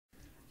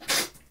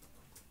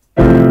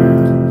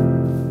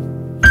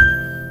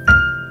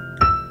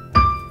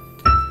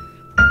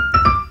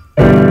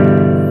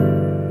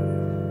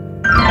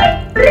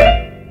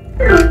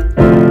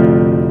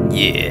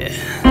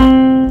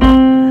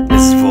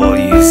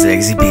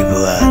sexy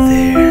people out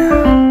there.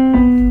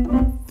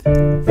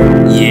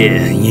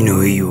 Yeah, you know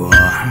who you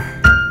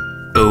are.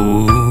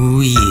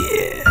 Oh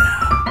yeah.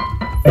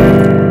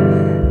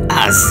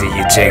 I see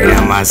you checking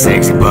out my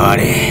sexy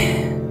body.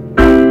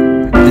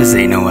 This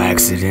ain't no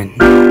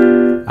accident.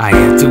 I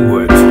had to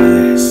work for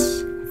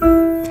this.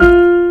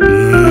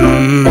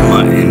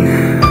 Mutton.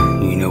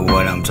 You know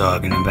what I'm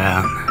talking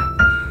about.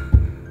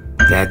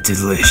 That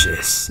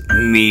delicious,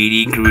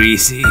 meaty,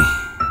 greasy.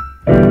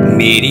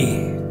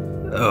 Meaty?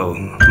 Oh,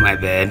 my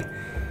bad.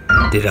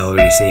 Did I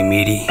already say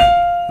meaty?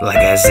 Like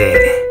I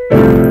said,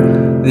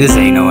 this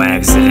ain't no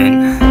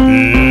accident.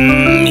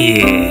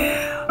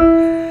 Yeah.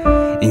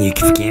 And you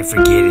can't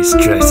forget his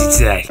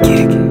trusty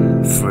sidekick,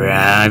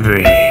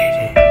 FRYBREAD.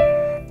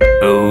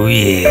 Oh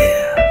yeah.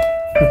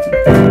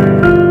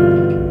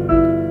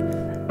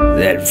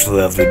 That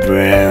fluffy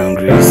brown,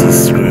 greasy,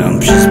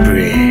 scrumptious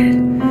bread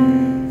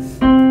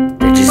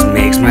that just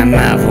makes my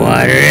mouth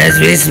water as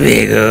we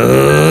speak.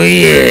 Oh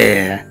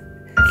yeah.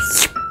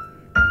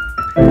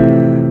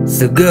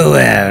 So go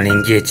out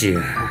and get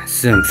you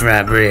some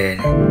FRYBREAD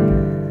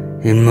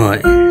and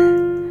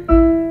mutton.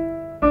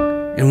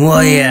 And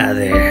while you're out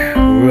there,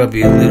 rub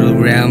your little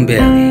round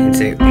belly and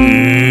say,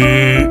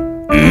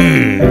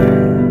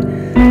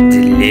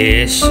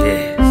 delicious.